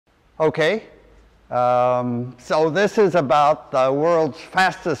Okay. So this is about the world's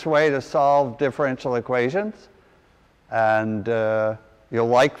fastest way to solve differential equations. And you'll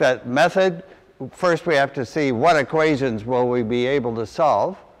like that method. First, we have to see what equations will we be able to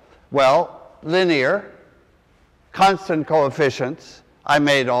solve. Well, linear, constant coefficients. I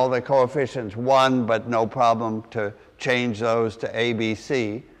made all the coefficients 1, but no problem to change those to A, B,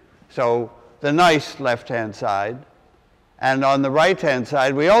 C. So the nice left-hand side. And on the right-hand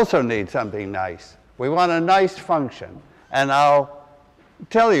side, we also need something nice. We want a nice function. And I'll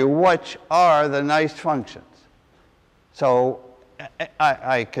tell you which are the nice functions. So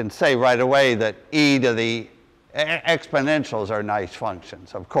I can say right away that e to the exponentials are nice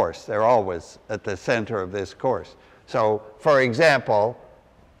functions. Of course, they're always at the center of this course. So, for example,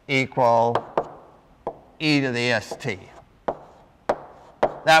 equal e to the st.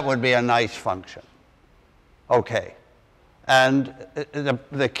 That would be a nice function. Okay. And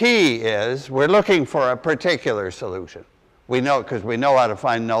the key is we're looking for a particular solution. We know, because we know how to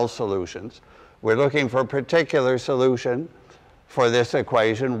find null solutions. We're looking for a particular solution for this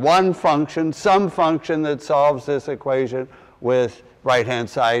equation. One function, some function that solves this equation with right-hand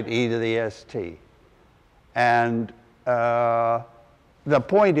side e to the st. And the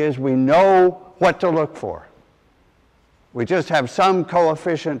point is we know what to look for. We just have some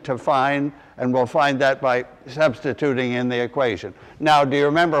coefficient to find, and we'll find that by substituting in the equation. Now, do you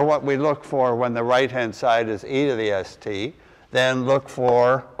remember what we look for when the right-hand side is e to the st? Then look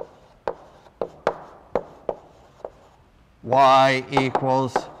for y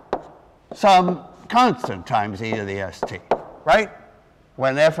equals some constant times e to the st, right?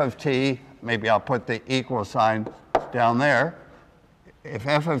 When f of t, maybe I'll put the equal sign down there. If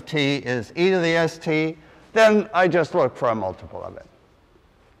f of t is e to the st, then I just look for a multiple of it.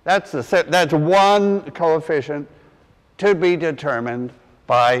 That's one coefficient to be determined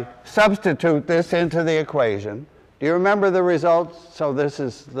by substitute this into the equation. Do you remember the results? So this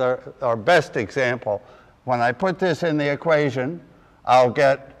is our best example. When I put this in the equation, I'll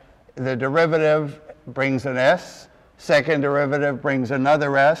get the derivative brings an s, second derivative brings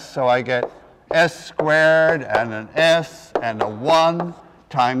another s, so I get s squared and an s and a 1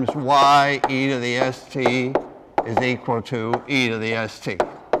 times y e to the st is equal to e to the st.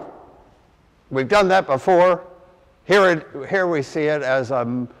 We've done that before. Here we see it as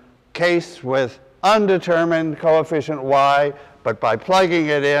a case with undetermined coefficient y, but by plugging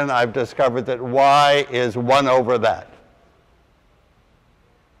it in, I've discovered that y is 1 over that.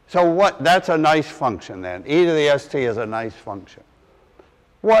 So that's a nice function then. E to the st is a nice function.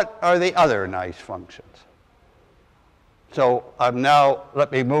 What are the other nice functions? So now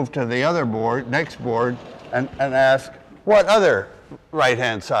let me move to the other board, next board, and ask what other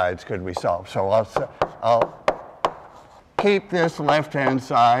right-hand sides could we solve? So I'll keep this left-hand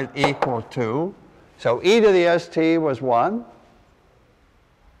side equal to, so e to the st was 1.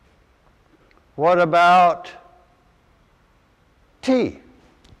 What about t?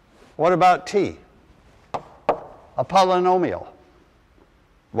 What about t? A polynomial.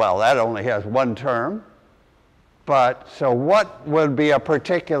 Well, that only has one term. But so what would be a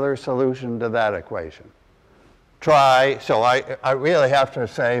particular solution to that equation? Try, so I really have to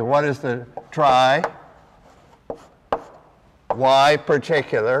say, what is the try y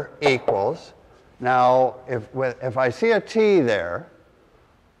particular equals. Now, if I see a t there,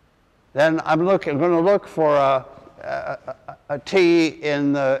 then I'm going to look for a t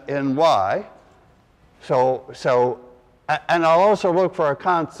in y. And I'll also look for a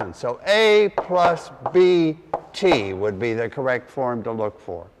constant. So a plus bt would be the correct form to look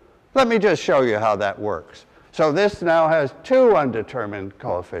for. Let me just show you how that works. So this now has two undetermined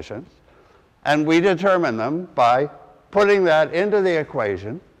coefficients, and we determine them by putting that into the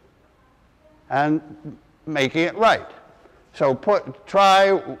equation and making it right. So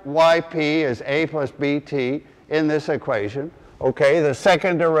try yp as a plus bt in this equation. Okay, the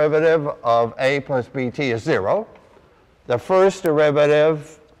second derivative of a plus bt is 0. The first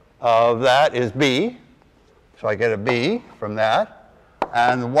derivative of that is b, so I get a b from that.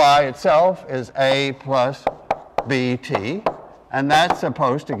 And y itself is a plus bt, and that's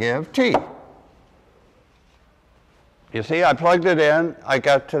supposed to give t. You see, I plugged it in, I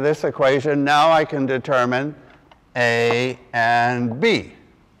got to this equation. Now I can determine a and b,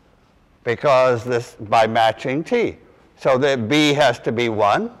 because this by matching t. So that b has to be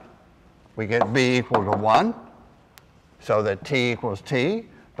 1. We get b equal to 1, so that t equals t.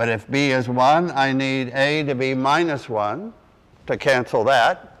 But if b is 1, I need a to be minus 1 to cancel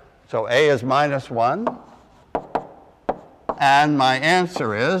that. So a is minus 1. And my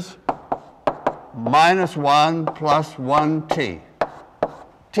answer is minus 1 plus 1t.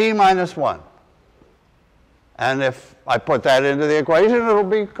 t minus 1. And if I put that into the equation, it'll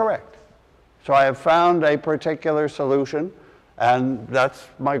be correct. So I have found a particular solution, and that's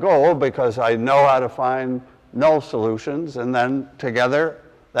my goal because I know how to find null solutions, and then together,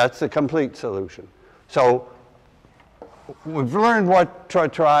 that's the complete solution. So we've learned what to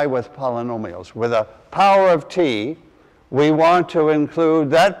try with polynomials. With a power of t, we want to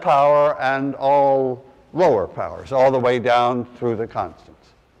include that power and all lower powers, all the way down through the constants.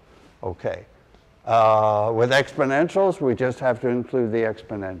 Okay. With exponentials, we just have to include the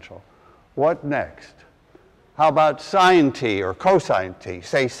exponential. What next? How about sine t or cosine t?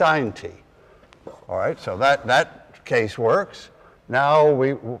 Say sine t. All right, so that case works. Now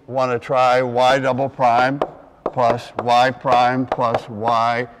we want to try y double prime plus y prime plus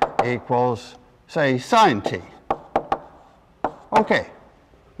y equals, say, sine t. Okay,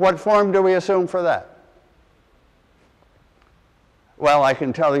 what form do we assume for that? Well, I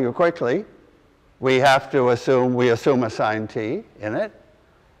can tell you quickly. We have to assume, we assume a sine t in it,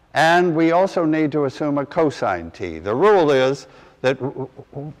 and we also need to assume a cosine t. The rule is that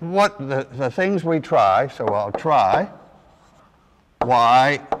what the things we try, so I'll try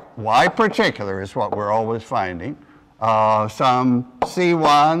y particular is what we're always finding, some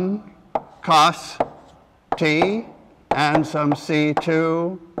c1 cos t and some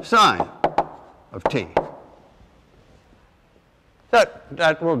c2 sine of t.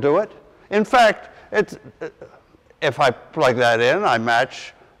 That will do it. In fact, if I plug that in, I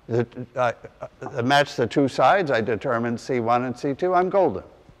match the two sides, I determine C1 and C2, I'm golden.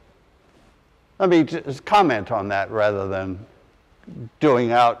 Let me just comment on that rather than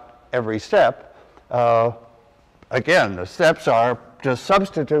doing out every step. Again, the steps are just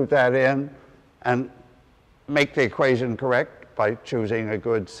substitute that in and make the equation correct by choosing a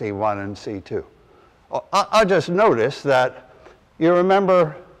good C1 and C2. I'll just notice that you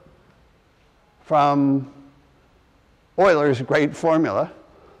remember from Euler's great formula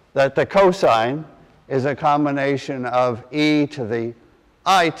that the cosine is a combination of e to the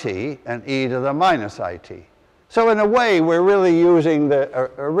it and e to the minus it. So in a way, we're really using the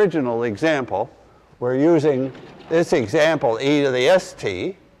original example. We're using this example, e to the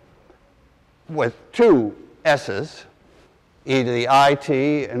st, with two s's, e to the it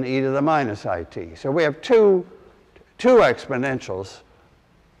and e to the minus it. So we have two exponentials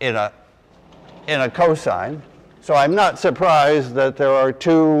in a cosine. So I'm not surprised that there are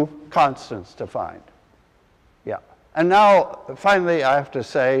two constants to find. Yeah. And now, finally, I have to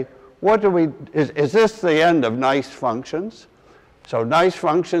say, is this the end of nice functions? So nice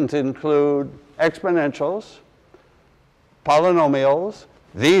functions include exponentials, polynomials.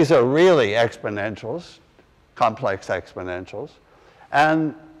 These are really exponentials, complex exponentials.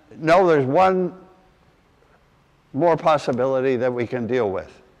 And no, there's one more possibility that we can deal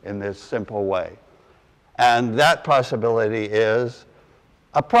with in this simple way. And that possibility is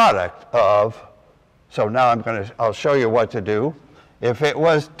a product of, so now I'll show you what to do. If it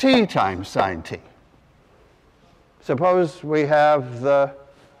was t times sine t. Suppose we have the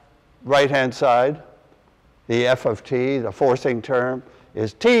right-hand side, the f of t, the forcing term,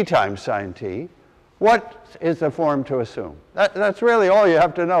 is t times sine t. What is the form to assume? That's really all you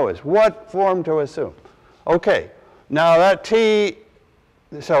have to know is what form to assume. Okay, now that t,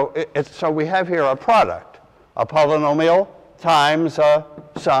 so we have here a product, a polynomial times a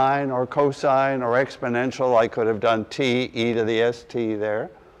sine or cosine or exponential. I could have done t e to the st there.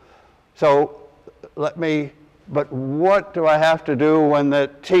 So but what do I have to do when the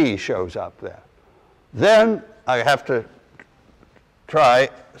t shows up there? Then I have to try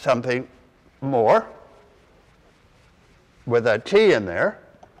something more with a t in there.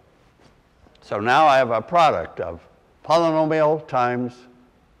 So now I have a product of polynomial times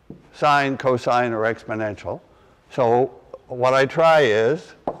sine, cosine, or exponential. So what I try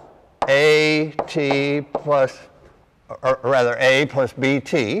is a t plus, or rather a plus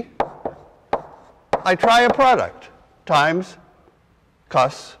bt. I try a product times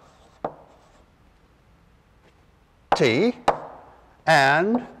cos t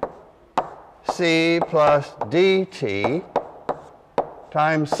and c plus dt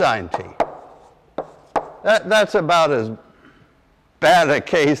times sine t. That's about as bad a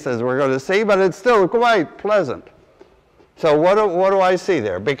case as we're going to see, but it's still quite pleasant. So what do I see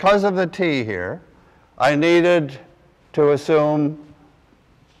there? Because of the t here, I needed to assume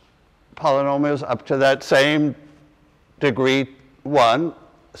polynomials up to that same degree 1,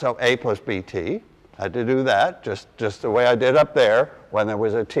 so a plus bt. I had to do that, just the way I did up there when there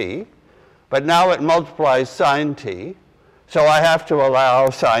was a t. But now it multiplies sine t, so I have to allow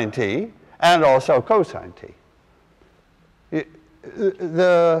sine t and also cosine t.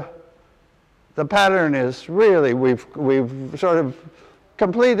 the pattern is really, we've sort of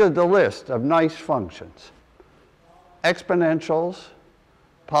completed the list of nice functions. Exponentials,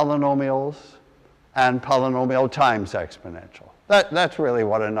 polynomials, and polynomial times exponential. That's really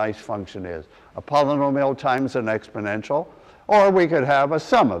what a nice function is. A polynomial times an exponential, or we could have a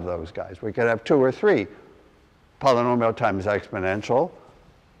sum of those guys. We could have 2 or 3 polynomial times exponential,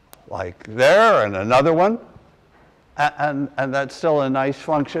 like there, and another one, and that's still a nice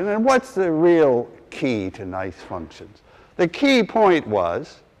function. And what's the real key to nice functions? The key point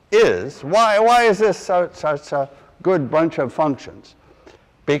is, why is this such a good bunch of functions?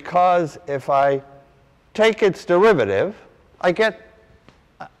 Because if I take its derivative, I get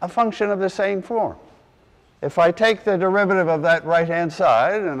a function of the same form. If I take the derivative of that right-hand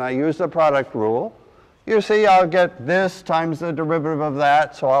side and I use the product rule, you see I'll get this times the derivative of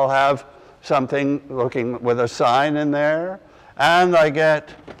that, so I'll have something looking with a sign in there, and I get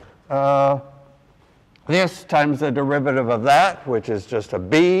this times the derivative of that, which is just a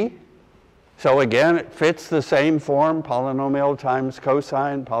b. So again, it fits the same form, polynomial times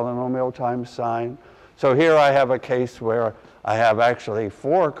cosine, polynomial times sine. So here I have a case where I have actually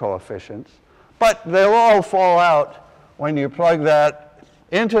 4 coefficients, but they'll all fall out when you plug that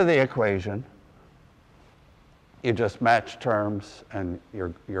into the equation. You just match terms and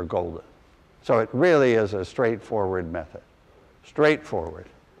you're golden. So it really is a straightforward method, straightforward.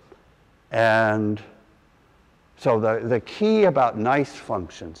 And so the key about nice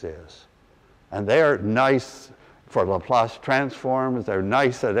functions is, and they're nice for Laplace transforms, they're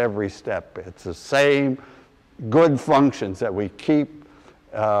nice at every step. It's the same good functions that we keep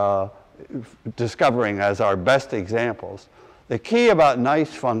discovering as our best examples. The key about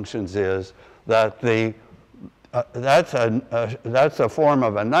nice functions is that that's a form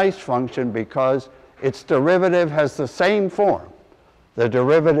of a nice function because its derivative has the same form. The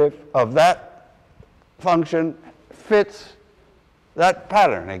derivative of that function fits that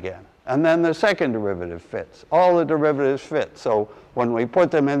pattern again. And then the second derivative fits. All the derivatives fit. So when we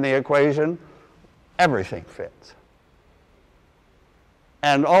put them in the equation, everything fits.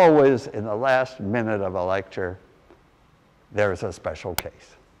 And always in the last minute of a lecture, there's a special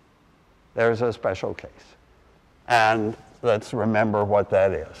case. There's a special case. And let's remember what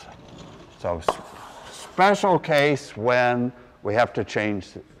that is. So special case when we have to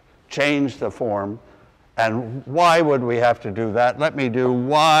change the form. And why would we have to do that? Let me do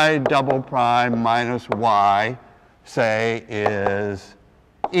y double prime minus y, say, is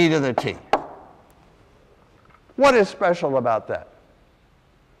e to the t. What is special about that?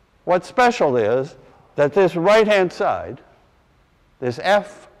 What's special is that this right-hand side, this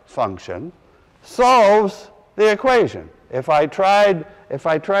f function, solves the equation. If I try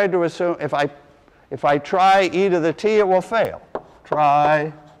e to the t, it will fail.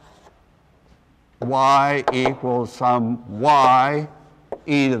 Try y equals some y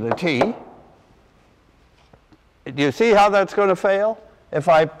e to the t. Do you see how that's going to fail? If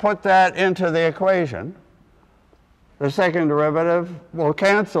I put that into the equation, the second derivative will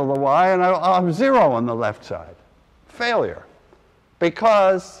cancel the y, and I'll have 0 on the left side. Failure.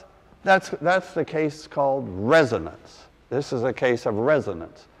 Because that's the case called resonance. This is a case of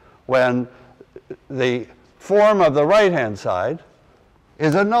resonance, when the form of the right-hand side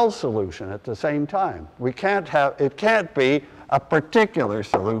is a null solution at the same time. It can't be a particular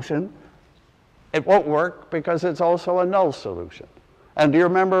solution. It won't work because it's also a null solution. And do you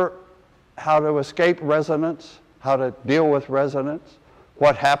remember how to escape resonance? How to deal with resonance?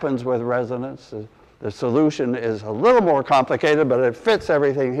 What happens with resonance? The solution is a little more complicated, but it fits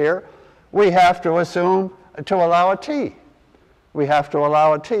everything here. We have to assume to allow a t. We have to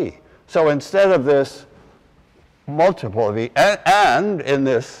allow a t. So instead of this multiple of e, and in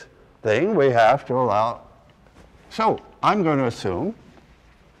this thing, we have to allow. So I'm going to assume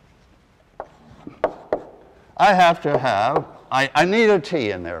I have to have, I need a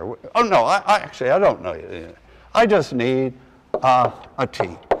t in there. Oh, no, actually, I don't know. I just need a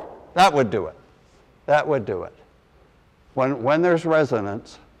t. That would do it. That would do it. When there's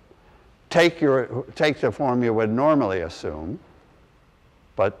resonance, take the form you would normally assume,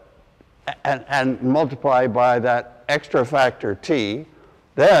 but and multiply by that extra factor t.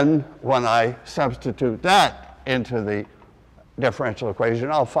 Then when I substitute that into the differential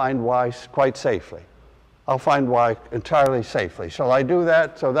equation, I'll find y quite safely. I'll find y entirely safely. Shall I do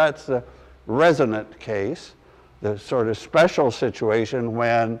that? So that's the resonant case, the sort of special situation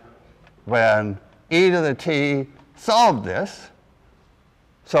when e to the t solved this.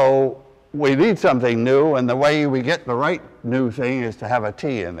 So we need something new, and the way we get the right new thing is to have a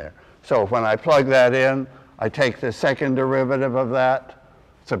t in there. So when I plug that in, I take the second derivative of that,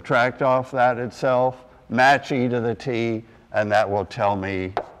 subtract off that itself, match e to the t, and that will tell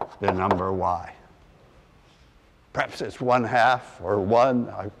me the number y. Perhaps it's 1/2 or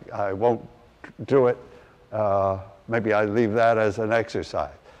 1. I won't do it. Maybe I leave that as an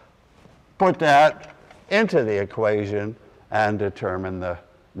exercise. Put that into the equation and determine the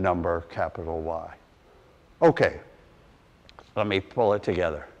number capital Y. Okay, let me pull it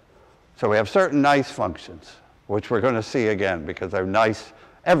together. So we have certain nice functions, which we're going to see again because they're nice.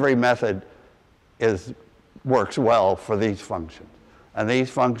 Every method works well for these functions. And these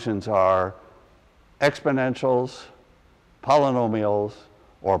functions are exponentials, polynomials,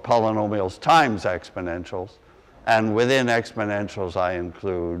 or polynomials times exponentials. And within exponentials, I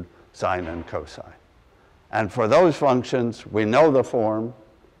include sine and cosine. And for those functions, we know the form.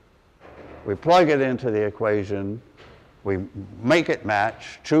 We plug it into the equation. We make it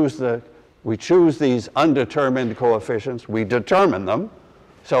match. We choose these undetermined coefficients. We determine them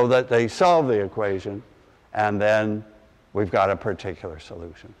so that they solve the equation. And then we've got a particular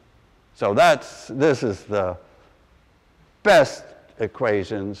solution. So this is the best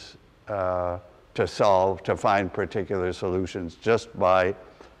equations to find particular solutions, just by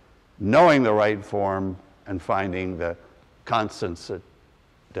knowing the right form and finding the constants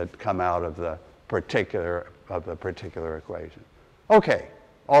that come out of the particular equation. Okay,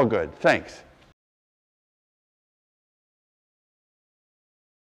 all good. Thanks.